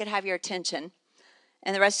 if I could have your attention,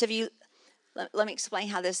 and the rest of you, let me explain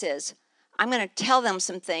how this is. I'm going to tell them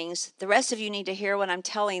some things. The rest of you need to hear what I'm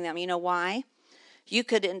telling them. You know why? You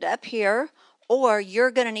could end up here, or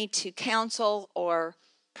you're going to need to counsel or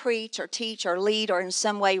preach or teach or lead or in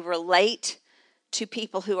some way relate to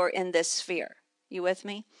people who are in this sphere. You with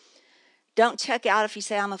me? Don't check out if you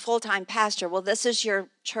say, I'm a full-time pastor. Well, this is your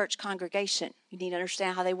church congregation. You need to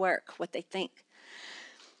understand how they work, what they think.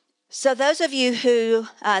 So those of you who,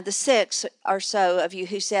 the 6 or so of you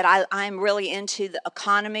who said, I'm really into the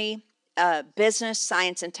economy, business,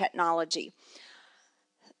 science, and technology.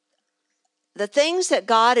 The things that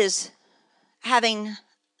God is having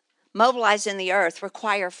mobilized in the earth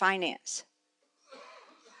require finance.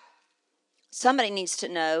 Somebody needs to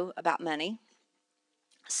know about money.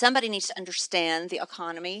 Somebody needs to understand the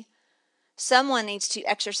economy. Someone needs to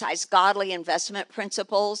exercise godly investment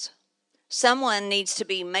principles. Someone needs to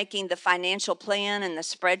be making the financial plan and the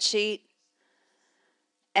spreadsheet.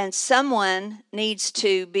 And someone needs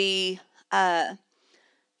to be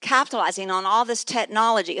capitalizing on all this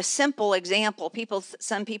technology. A simple example,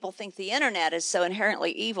 some people think the internet is so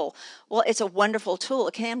inherently evil. Well, it's a wonderful tool.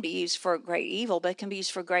 It can be used for great evil, but it can be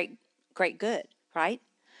used for great good, right?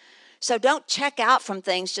 So don't check out from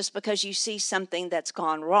things just because you see something that's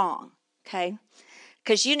gone wrong, okay?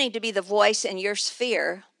 Because you need to be the voice in your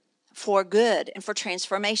sphere for good and for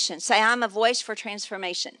transformation. Say, I'm a voice for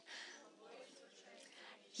transformation.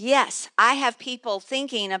 Yes, I have people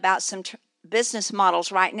thinking about some business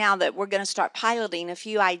models right now that we're going to start piloting a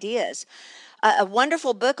few ideas. A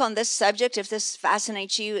wonderful book on this subject, if this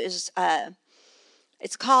fascinates you, is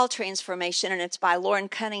it's called Transformation, and it's by Lauren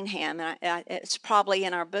Cunningham, and it's probably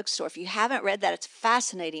in our bookstore. If you haven't read that, it's a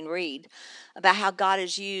fascinating read about how God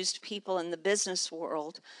has used people in the business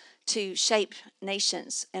world to shape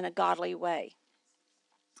nations in a godly way.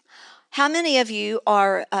 How many of you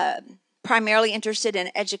are primarily interested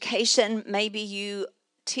in education. Maybe you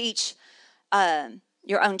teach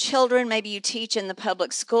your own children. Maybe you teach in the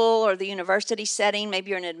public school or the university setting. Maybe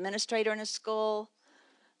you're an administrator in a school.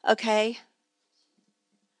 Okay.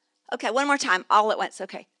 Okay, one more time, all at once.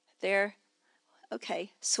 Okay, there.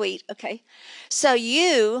 Okay, sweet. Okay. So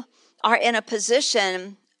you are in a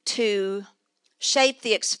position to shape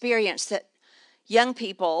the experience that young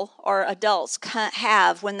people or adults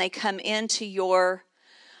have when they come into your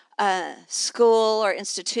school or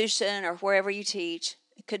institution or wherever you teach.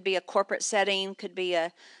 It could be a corporate setting, could be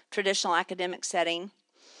a traditional academic setting.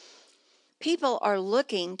 People are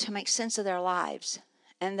looking to make sense of their lives,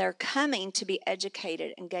 and they're coming to be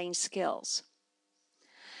educated and gain skills.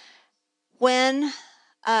 When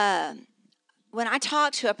I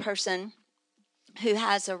talk to a person who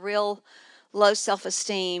has a real low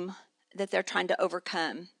self-esteem that they're trying to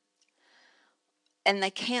overcome, and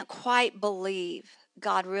they can't quite believe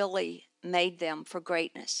God really made them for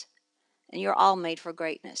greatness, and you're all made for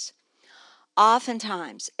greatness.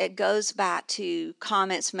 Oftentimes, it goes back to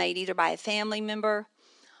comments made either by a family member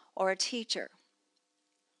or a teacher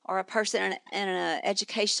or a person in an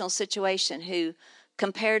educational situation who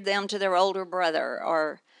compared them to their older brother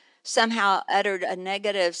or somehow uttered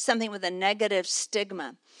something with a negative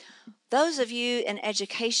stigma. Those of you in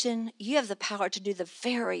education, you have the power to do the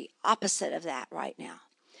very opposite of that right now.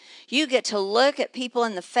 You get to look at people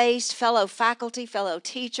in the face, fellow faculty, fellow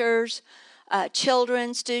teachers,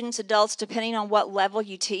 children, students, adults, depending on what level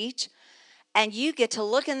you teach, and you get to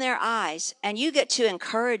look in their eyes and you get to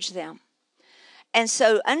encourage them. And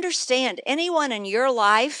so understand, anyone in your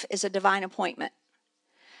life is a divine appointment.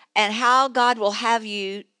 And how God will have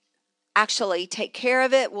you actually take care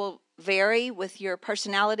of it will vary with your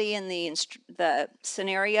personality and the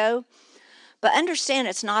scenario. But understand,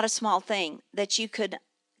 it's not a small thing that you could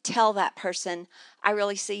tell that person, I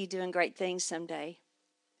really see you doing great things someday.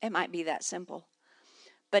 It might be that simple.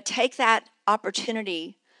 But take that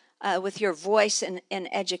opportunity with your voice in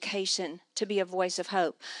education to be a voice of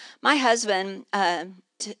hope. My husband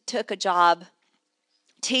took a job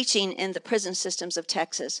teaching in the prison systems of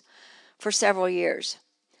Texas for several years.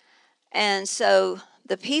 And so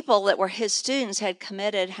the people that were his students had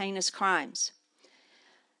committed heinous crimes.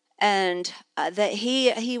 And that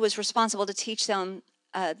he was responsible to teach them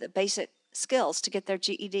the basic skills to get their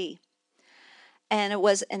GED. And it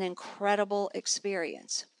was an incredible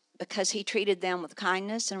experience because he treated them with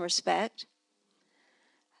kindness and respect.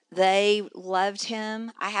 They loved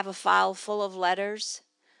him. I have a file full of letters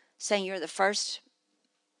saying, you're the first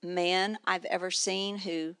man I've ever seen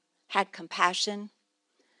who had compassion.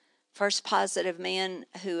 First positive man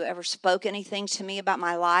who ever spoke anything to me about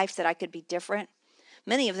my life that I could be different.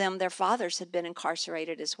 Many of them, their fathers had been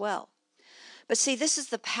incarcerated as well. But see, this is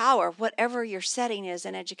the power, whatever your setting is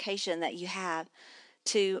in education, that you have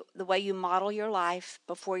to the way you model your life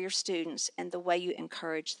before your students and the way you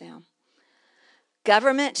encourage them.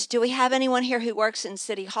 Government, do we have anyone here who works in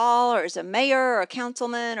City Hall or is a mayor or a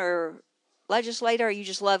councilman or legislator, or you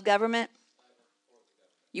just love government?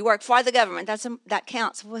 You work for the government. That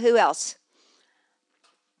counts. Well, who else?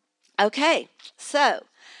 Okay, so,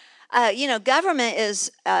 government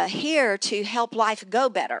is here to help life go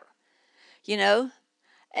better,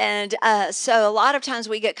 And so a lot of times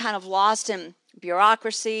we get kind of lost in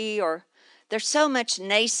bureaucracy, or there's so much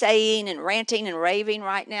naysaying and ranting and raving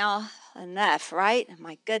right now. Enough, right?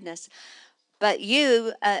 My goodness. But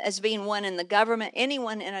you, as being one in the government,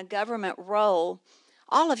 anyone in a government role,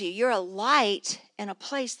 all of you, you're a light in a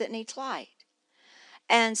place that needs light.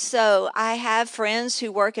 And so I have friends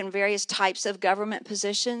who work in various types of government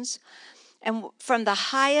positions, and from the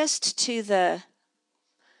highest to the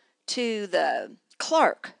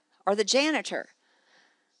clerk or the janitor,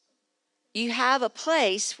 you have a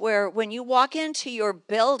place where when you walk into your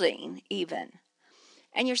building even,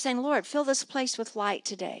 and you're saying, Lord, fill this place with light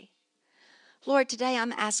today. Lord, today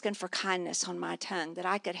I'm asking for kindness on my tongue, that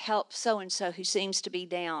I could help so-and-so who seems to be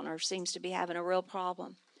down or seems to be having a real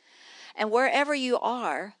problem. And wherever you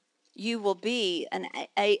are, you will be an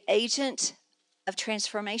agent of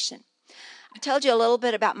transformation. I told you a little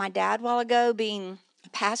bit about my dad a while ago being a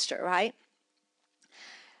pastor, right?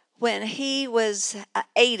 When he was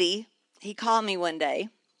 80, he called me one day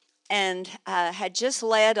and had just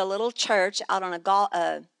led a little church out on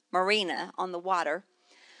a marina on the water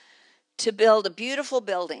to build a beautiful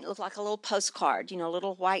building. It looked like a little postcard, a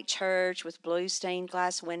little white church with blue stained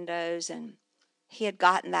glass windows. And he had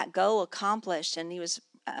gotten that goal accomplished, and he was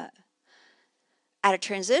at a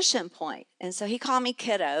transition point. And so he called me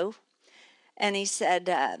kiddo. And he said,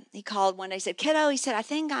 he called one day, he said, kiddo, he said, I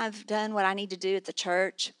think I've done what I need to do at the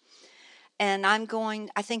church. And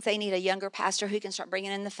I think they need a younger pastor who can start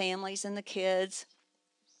bringing in the families and the kids.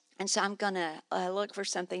 And so I'm going to look for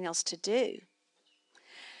something else to do.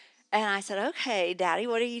 And I said, okay, Daddy,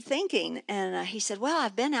 what are you thinking? And he said, well,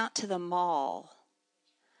 I've been out to the mall.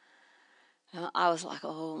 I was like,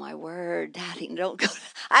 oh, my word, Daddy, don't go.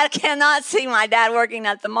 I cannot see my dad working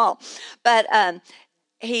at the mall. But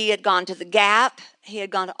he had gone to the Gap. He had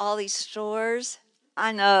gone to all these stores.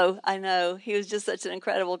 I know. He was just such an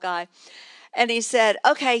incredible guy. And he said,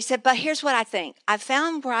 okay, but here's what I think. I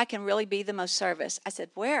found where I can really be the most service. I said,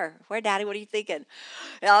 where? Where, Daddy? What are you thinking?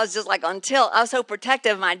 And I was just like on tilt. I was so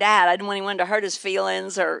protective of my dad. I didn't want anyone to hurt his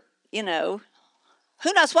feelings or, who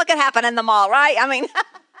knows what could happen in the mall, right? I mean,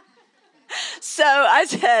 so I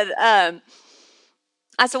said,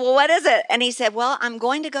 well, what is it? And he said, well, I'm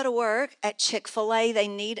going to go to work at Chick-fil-A. They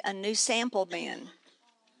need a new sample man.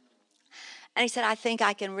 And he said, I think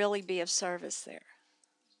I can really be of service there.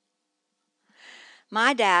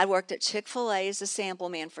 My dad worked at Chick-fil-A as a sample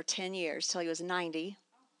man for 10 years till he was 90.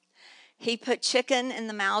 He put chicken in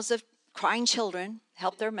the mouths of crying children,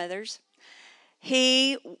 helped their mothers.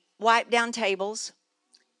 He wiped down tables.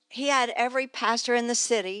 He had every pastor in the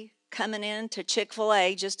city coming in to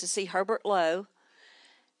Chick-fil-A just to see Herbert Lowe.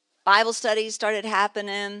 Bible studies started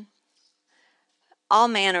happening. All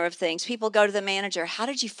manner of things. People go to the manager. How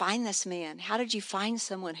did you find this man? How did you find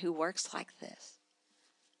someone who works like this?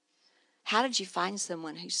 How did you find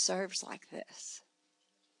someone who serves like this?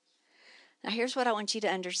 Now, here's what I want you to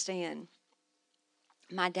understand.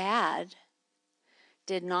 My dad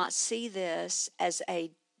did not see this as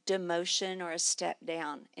a demotion or a step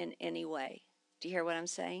down in any way. Do you hear what I'm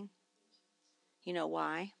saying? You know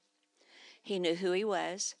why? He knew who he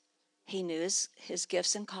was. He knew his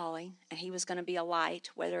gifts and calling, and he was going to be a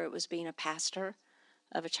light, whether it was being a pastor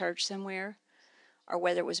of a church somewhere or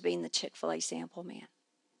whether it was being the Chick-fil-A sample man.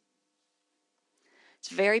 It's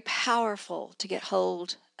very powerful to get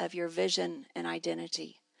hold of your vision and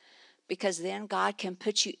identity, because then God can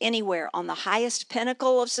put you anywhere on the highest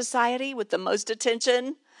pinnacle of society with the most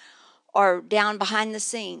attention or down behind the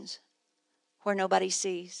scenes where nobody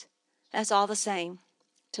sees. That's all the same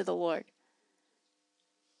to the Lord.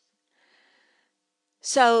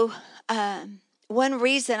 So one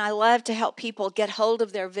reason I love to help people get hold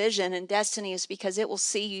of their vision and destiny is because it will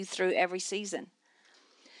see you through every season.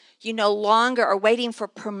 You no longer are waiting for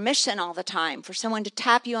permission all the time, for someone to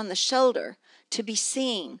tap you on the shoulder, to be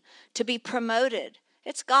seen, to be promoted.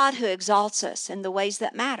 It's God who exalts us in the ways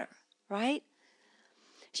that matter, right?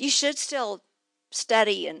 You should still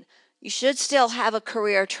study and you should still have a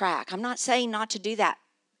career track. I'm not saying not to do that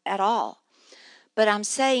at all. But I'm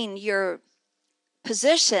saying your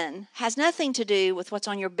position has nothing to do with what's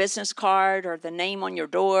on your business card or the name on your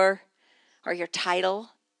door or your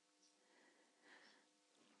title.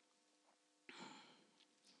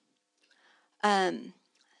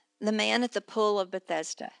 The man at the pool of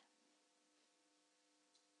Bethesda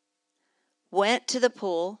went to the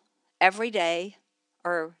pool every day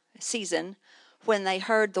or season when they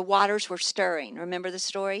heard the waters were stirring. Remember the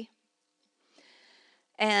story?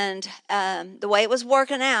 And the way it was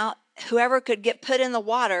working out, whoever could get put in the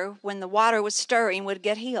water when the water was stirring would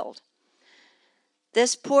get healed.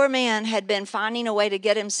 This poor man had been finding a way to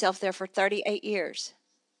get himself there for 38 years.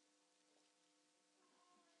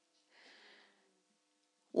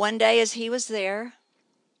 One day as he was there,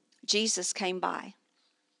 Jesus came by.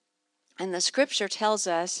 And the scripture tells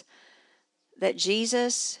us that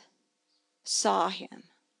Jesus saw him.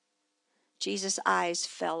 Jesus' eyes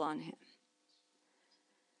fell on him.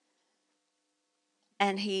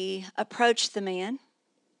 And he approached the man.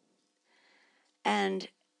 And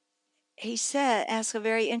he asked a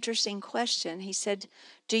very interesting question. He said,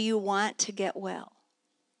 do you want to get well?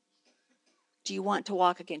 Do you want to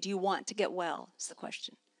walk again? Do you want to get well? Is the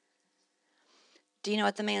question. Do you know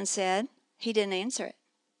what the man said? He didn't answer it.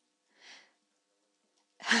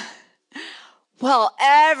 Well,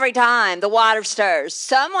 every time the water stirs,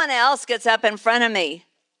 someone else gets up in front of me.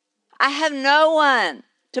 I have no one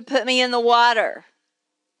to put me in the water.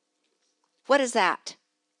 What is that?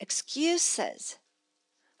 Excuses.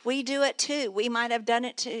 We do it too. We might have done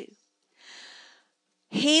it too.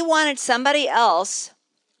 He wanted somebody else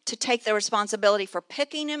to take the responsibility for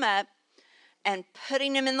picking him up and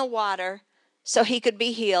putting him in the water so he could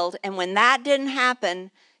be healed. And when that didn't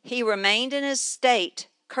happen, he remained in his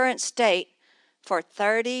current state, for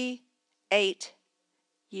 38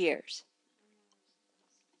 years.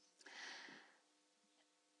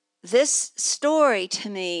 This story to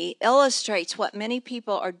me illustrates what many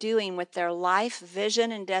people are doing with their life,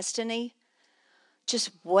 vision, and destiny. Just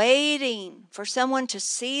waiting for someone to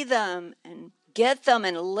see them and Get them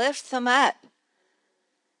and lift them up.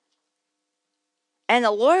 And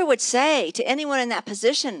the Lord would say to anyone in that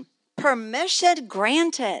position, permission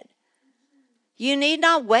granted. You need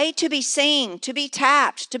not wait to be seen, to be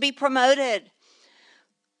tapped, to be promoted.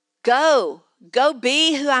 Go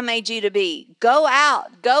be who I made you to be. Go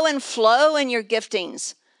out. Go and flow in your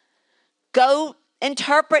giftings. Go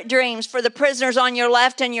interpret dreams for the prisoners on your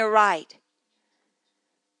left and your right.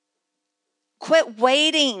 Quit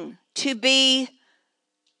waiting to be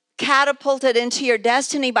catapulted into your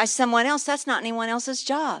destiny by someone else. That's not anyone else's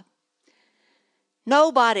job.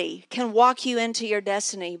 Nobody can walk you into your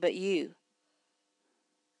destiny but you.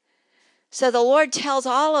 So the Lord tells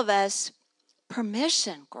all of us,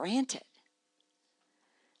 permission granted.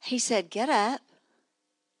 He said, get up.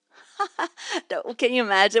 Can you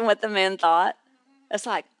imagine what the men thought? It's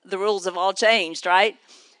like the rules have all changed, right?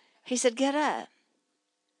 He said, get up.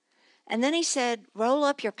 And then he said, roll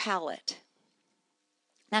up your pallet.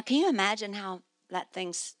 Now, can you imagine how that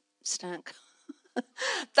thing stunk?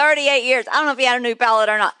 38 years. I don't know if he had a new pallet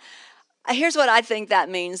or not. Here's what I think that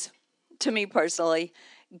means to me personally.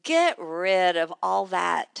 Get rid of all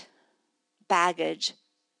that baggage.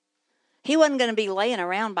 He wasn't going to be laying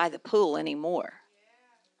around by the pool anymore,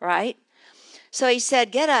 right? So he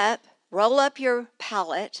said, get up, roll up your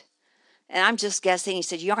pallet. And I'm just guessing, he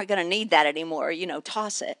said, you aren't going to need that anymore,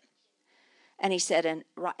 toss it. And he said,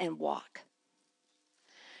 and walk.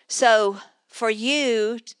 So for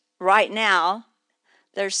you right now,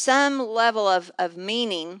 there's some level of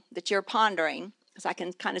meaning that you're pondering, because I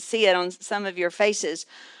can kind of see it on some of your faces,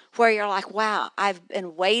 where you're like, wow, I've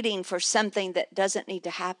been waiting for something that doesn't need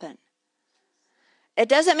to happen. It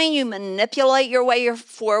doesn't mean you manipulate your way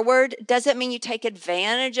forward. It doesn't mean you take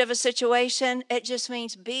advantage of a situation. It just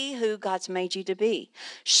means be who God's made you to be.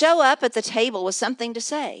 Show up at the table with something to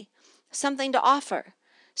say, something to offer,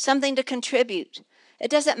 something to contribute.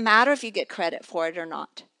 It doesn't matter if you get credit for it or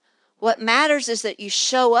not. What matters is that you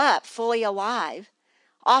show up fully alive,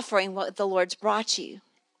 offering what the Lord's brought you.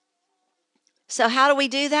 So how do we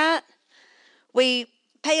do that? We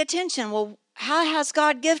pay attention. Well, how has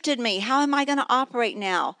God gifted me? How am I going to operate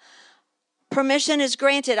now? Permission is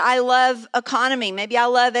granted. I love economy. Maybe I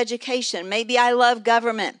love education. Maybe I love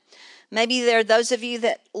government. Maybe there are those of you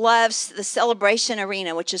that love the celebration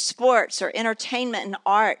arena, which is sports or entertainment and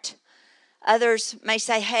art. Others may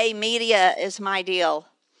say, hey, media is my deal.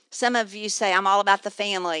 Some of you say, I'm all about the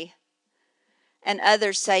family. And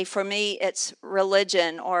others say, for me, it's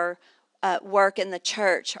religion or work in the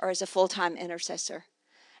church or as a full-time intercessor.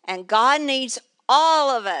 And God needs all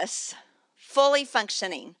of us fully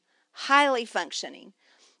functioning, highly functioning,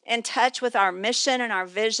 in touch with our mission and our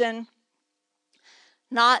vision,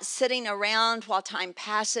 not sitting around while time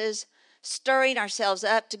passes, stirring ourselves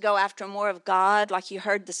up to go after more of God like you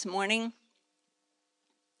heard this morning.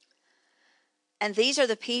 And these are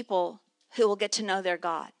the people who will get to know their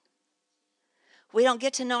God. We don't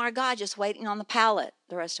get to know our God just waiting on the pallet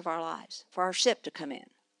the rest of our lives for our ship to come in.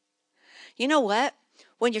 You know what?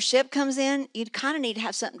 When your ship comes in, you kind of need to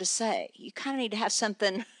have something to say. You kind of need to have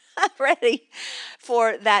something ready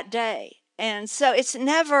for that day. And so it's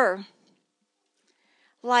never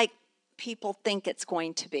like people think it's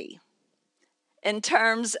going to be in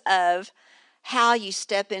terms of how you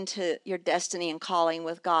step into your destiny and calling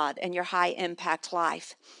with God and your high impact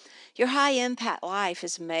life. Your high impact life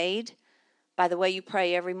is made by the way you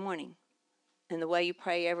pray every morning and the way you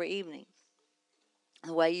pray every evening,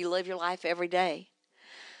 the way you live your life every day.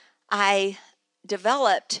 I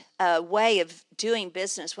developed a way of doing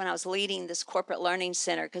business when I was leading this corporate learning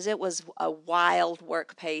center because it was a wild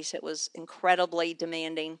work pace. It was incredibly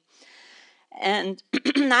demanding. And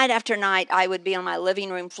night after night, I would be on my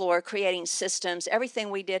living room floor creating systems. Everything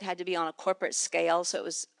we did had to be on a corporate scale, so it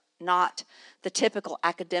was not the typical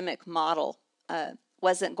academic model,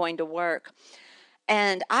 wasn't going to work.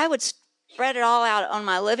 And I would spread it all out on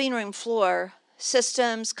my living room floor,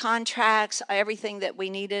 systems, contracts, everything that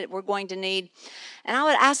we're going to need. And I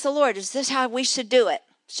would ask the Lord, is this how we should do it?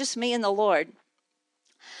 It's just me and the Lord.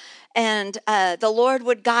 And the Lord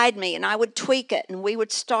would guide me, and I would tweak it, and we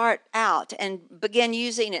would start out and begin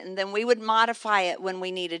using it, and then we would modify it when we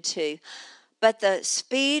needed to. But the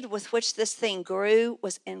speed with which this thing grew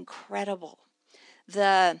was incredible.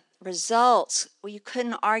 The results, well, you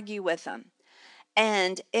couldn't argue with them.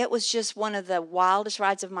 And it was just one of the wildest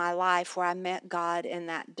rides of my life where I met God in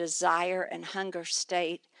that desire and hunger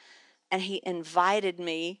state. And he invited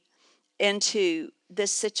me into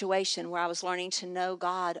this situation where I was learning to know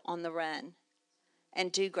God on the run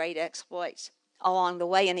and do great exploits along the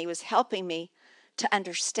way. And he was helping me to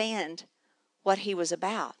understand what he was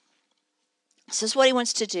about. This is what he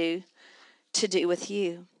wants to do to do with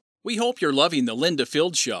you. We hope you're loving the Linda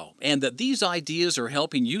Field Show and that these ideas are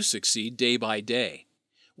helping you succeed day by day.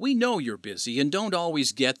 We know you're busy and don't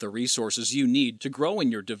always get the resources you need to grow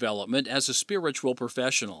in your development as a spiritual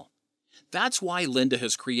professional. That's why Linda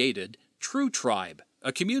has created True Tribe,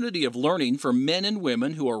 a community of learning for men and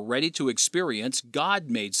women who are ready to experience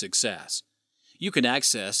God-made success. You can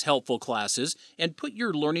access helpful classes and put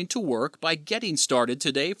your learning to work by getting started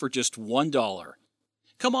today for just $1.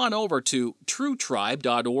 Come on over to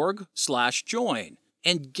truetribe.org/join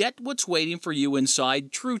and get what's waiting for you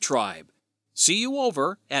inside True Tribe. See you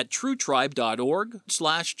over at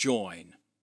truetribe.org/join.